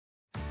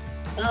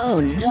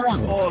Oh no!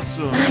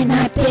 Awesome. Mind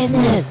my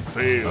business!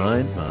 Fail.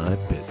 Mind my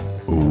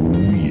business.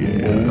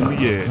 Oh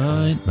yeah.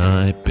 Mind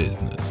my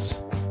business.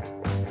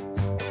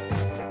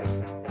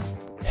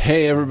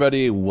 Hey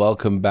everybody,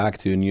 welcome back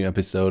to a new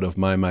episode of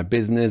Mind My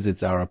Business.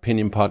 It's our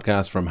opinion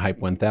podcast from Hype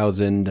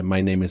 1000.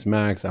 My name is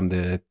Max. I'm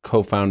the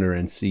co-founder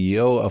and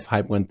CEO of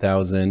Hype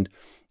 1000.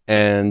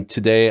 And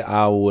today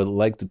I would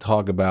like to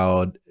talk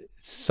about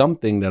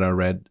something that I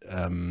read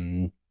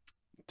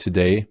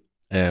today.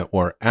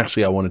 Or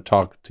actually, I want to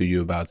talk to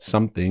you about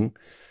something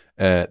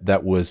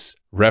that was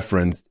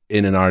referenced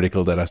in an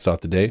article that I saw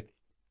today.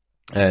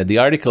 The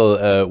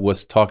article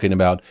was talking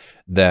about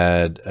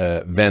that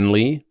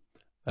Venly,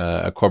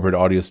 a corporate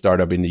audio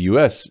startup in the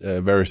US,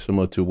 very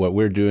similar to what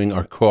we're doing,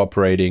 are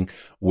cooperating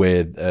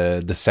with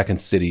the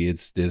Second City.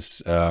 It's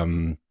this,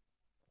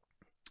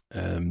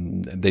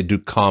 they do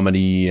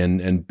comedy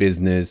and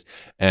business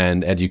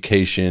and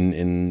education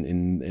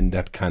in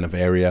that kind of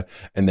area,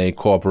 and they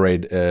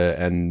cooperate,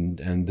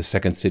 and the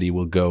Second City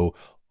will go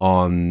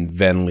on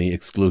Venly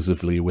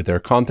exclusively with their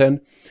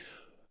content.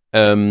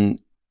 And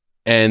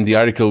the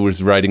article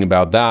was writing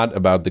about that,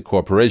 about the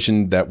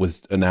cooperation that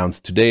was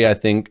announced today, I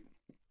think.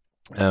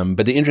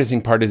 But the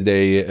interesting part is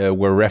they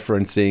were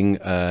referencing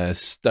a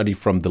study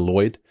from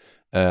Deloitte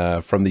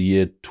from the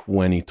year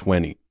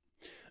 2020.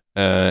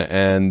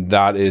 And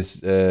that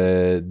is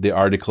the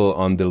article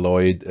on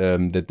Deloitte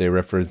that they're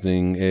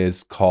referencing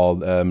is called,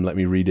 let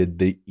me read it,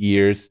 The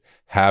Ears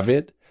Have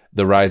It,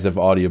 The Rise of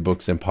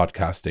Audiobooks and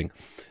Podcasting.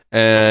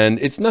 And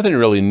it's nothing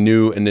really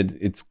new, and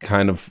it's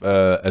kind of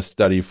a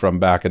study from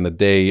back in the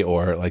day,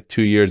 or like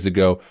 2 years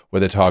ago, where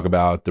they talk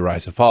about the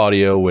rise of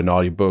audio and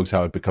audiobooks,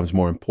 how it becomes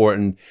more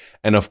important.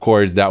 And of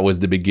course, that was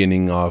the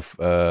beginning of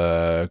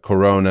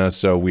Corona.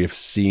 So we've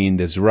seen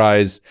this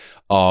rise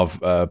of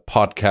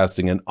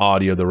podcasting and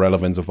audio, the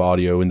relevance of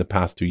audio in the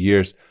past 2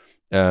 years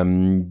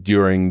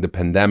during the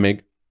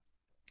pandemic.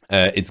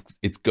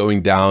 It's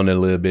going down a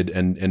little bit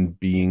and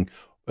being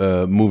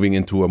moving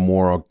into a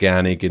more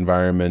organic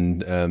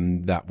environment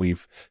that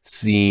we've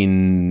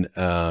seen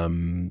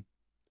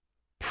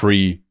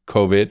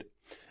pre-COVID,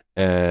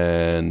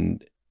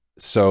 and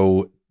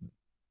so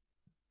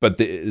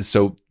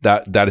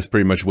that is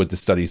pretty much what the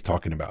study is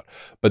talking about.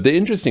 But the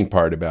interesting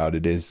part about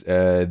it is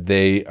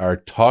they are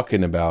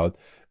talking about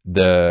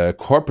the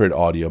corporate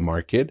audio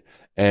market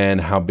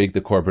and how big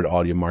the corporate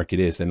audio market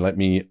is. And let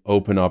me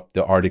open up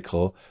the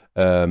article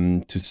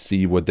to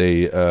see what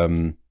they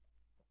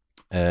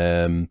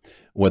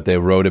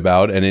wrote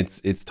about, and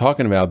it's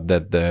talking about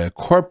that the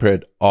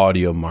corporate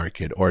audio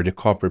market, or the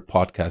corporate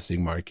podcasting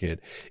market,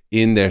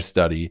 in their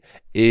study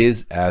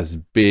is as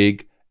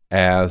big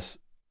as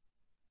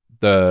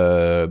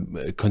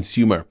the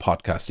consumer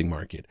podcasting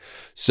market.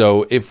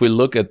 So if we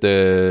look at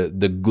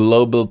the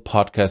global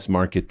podcast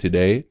market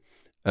today,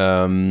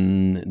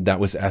 that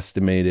was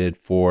estimated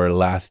for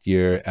last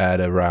year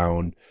at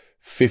around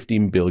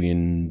 $15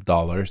 billion.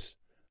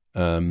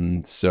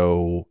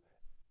 So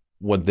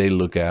what they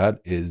look at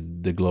is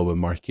the global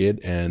market,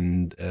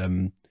 and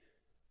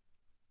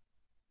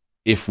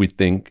if we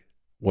think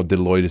what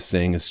Deloitte is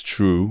saying is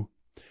true,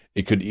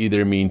 it could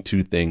either mean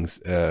two things: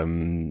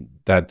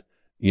 that,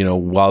 you know,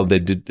 while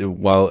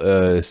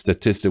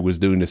Statista was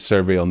doing a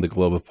survey on the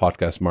global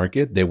podcast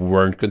market, they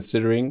weren't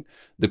considering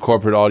the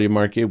corporate audio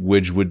market,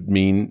 which would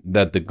mean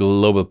that the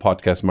global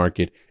podcast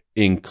market,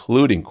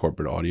 including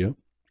corporate audio,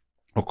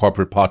 or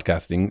corporate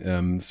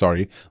podcasting,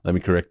 sorry, let me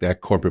correct that,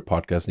 corporate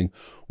podcasting,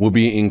 will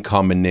be in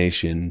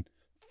combination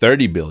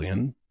 30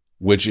 billion,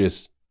 which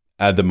is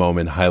at the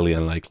moment highly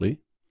unlikely.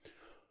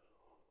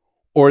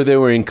 Or they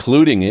were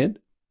including it,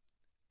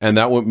 and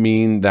that would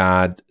mean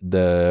that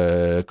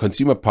the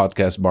consumer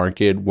podcast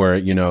market, where,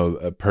 you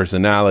know,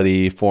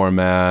 personality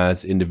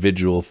formats,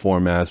 individual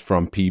formats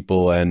from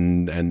people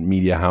and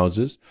media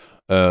houses,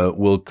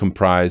 will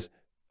comprise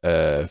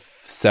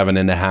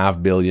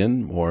 7.5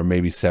 billion, or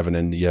maybe 7,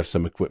 and you have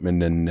some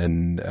equipment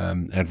and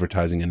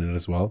advertising in it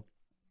as well.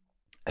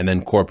 And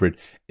then corporate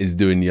is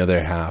doing the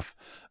other half,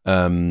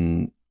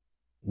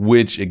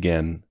 which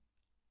again,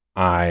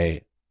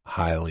 I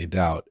highly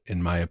doubt,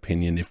 in my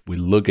opinion. If we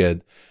look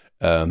at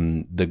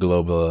the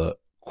global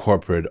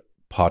corporate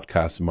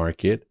podcast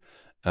market,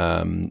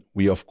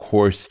 we of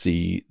course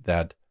see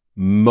that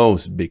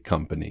most big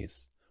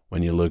companies,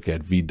 when you look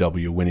at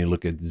VW, when you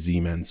look at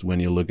Siemens, when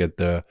you look at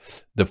the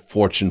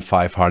Fortune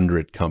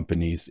 500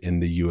 companies in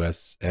the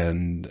US,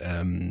 and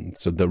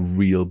so the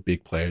real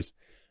big players,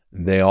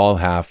 they all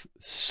have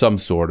some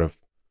sort of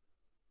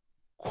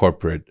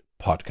corporate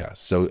podcast,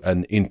 so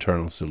an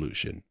internal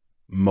solution,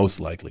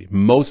 most likely.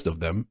 Most of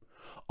them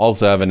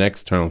also have an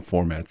external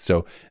format,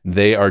 so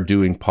they are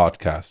doing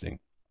podcasting.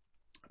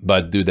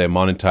 But do they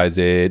monetize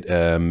it,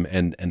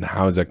 and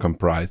how is that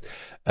comprised?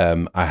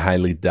 I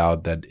highly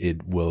doubt that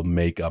it will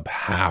make up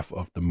half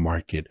of the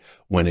market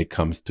when it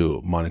comes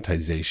to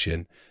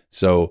monetization.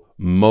 So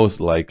most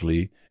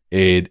likely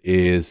it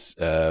is,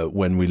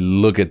 when we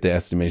look at the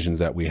estimations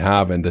that we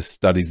have and the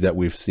studies that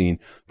we've seen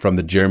from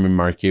the German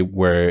market,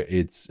 where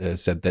it's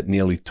said that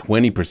nearly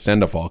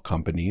 20% of all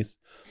companies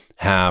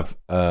have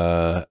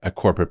a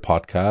corporate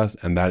podcast,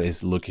 and that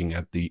is looking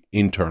at the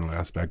internal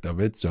aspect of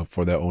it. So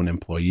for their own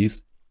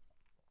employees,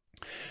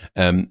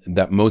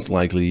 that most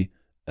likely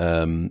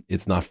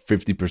it's not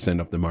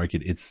 50% of the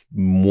market. It's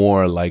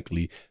more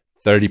likely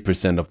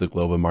 30% of the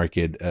global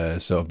market.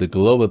 So of the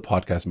global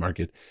podcast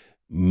market,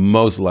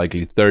 most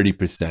likely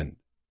 30%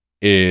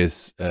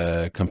 is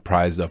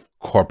comprised of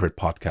corporate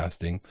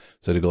podcasting.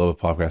 So the global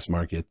podcast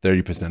market,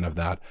 30% of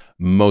that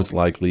most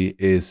likely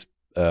is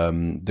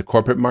the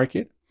corporate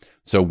market.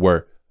 So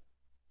where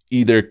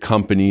either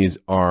companies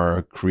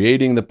are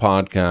creating the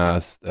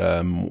podcast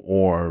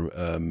or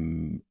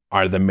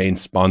are the main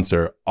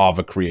sponsor of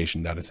a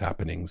creation that is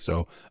happening.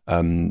 So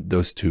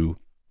those two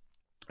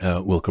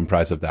will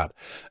comprise of that.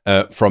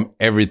 From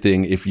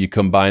everything, if you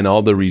combine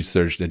all the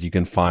research that you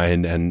can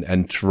find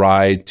and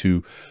try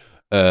to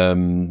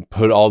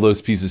put all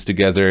those pieces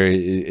together,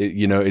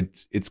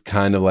 it's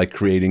kind of like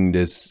creating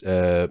this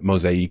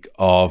mosaic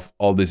of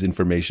all this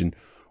information,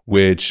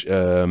 which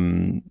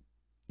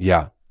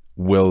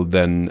will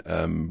then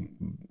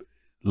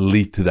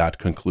lead to that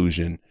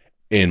conclusion,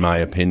 in my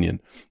opinion.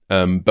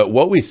 But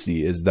what we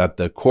see is that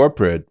the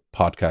corporate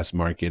podcast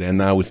market,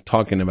 and I was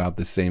talking about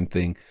the same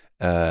thing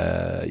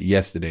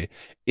yesterday,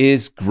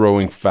 is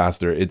growing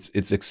faster.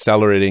 It's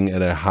accelerating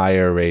at a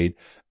higher rate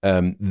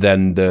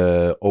than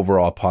the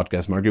overall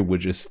podcast market,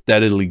 which is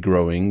steadily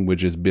growing,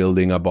 which is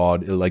building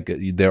about like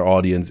their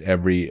audience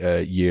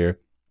every year.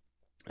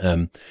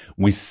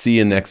 We see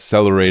an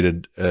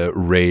accelerated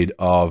rate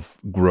of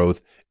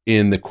growth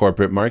in the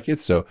corporate market.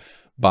 So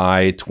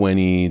by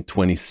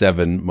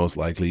 2027, most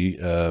likely,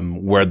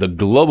 where the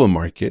global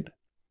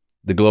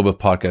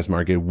podcast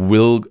market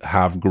will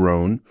have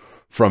grown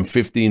from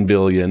 15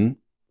 billion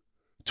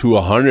to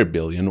 100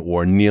 billion,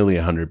 or nearly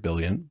 100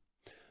 billion,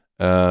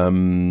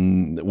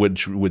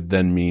 which would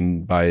then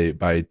mean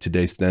by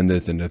today's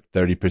standards and a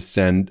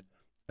 30%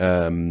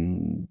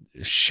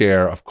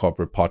 share of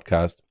corporate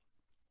podcast,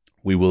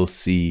 we would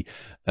see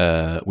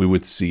a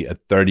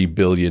 $30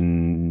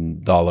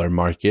 billion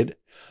market.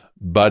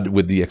 But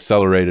with the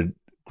accelerated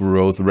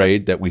growth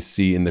rate that we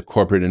see in the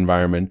corporate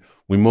environment,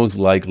 we most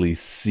likely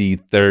see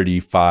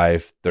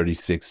 35,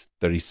 36,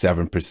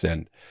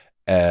 37%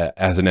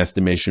 as an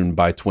estimation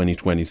by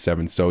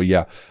 2027. So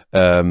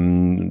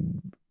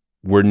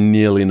we're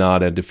nearly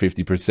not at the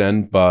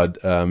 50%, but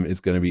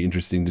it's going to be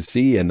interesting to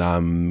see. And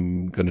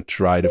I'm going to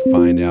try to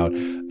find out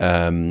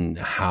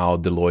how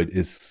Deloitte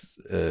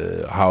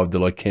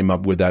came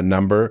up with that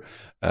number.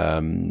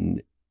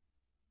 In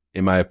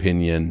my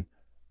opinion,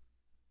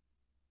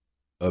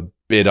 a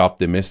bit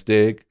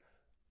optimistic.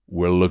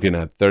 We're looking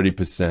at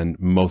 30%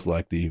 most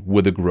likely,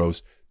 with a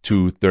growth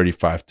to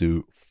 35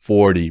 to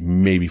 40,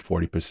 maybe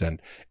 40%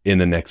 in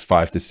the next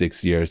 5 to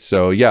 6 years.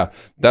 So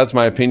that's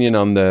my opinion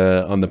on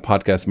the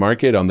podcast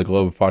market, on the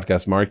global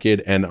podcast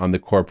market, and on the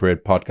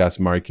corporate podcast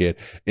market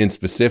in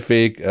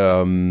specific.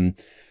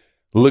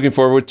 Looking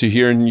forward to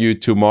hearing you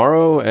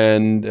tomorrow,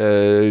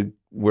 and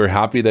we're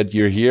happy that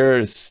you're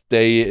here.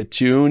 Stay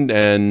tuned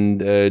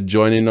and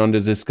join in on the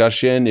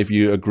discussion if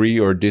you agree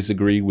or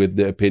disagree with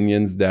the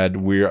opinions that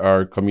we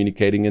are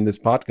communicating in this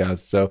podcast.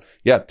 So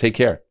take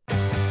care.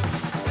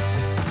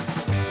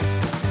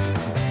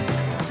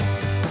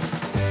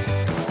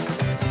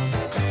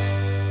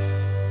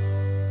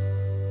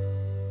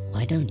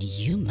 Why don't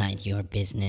you mind your business?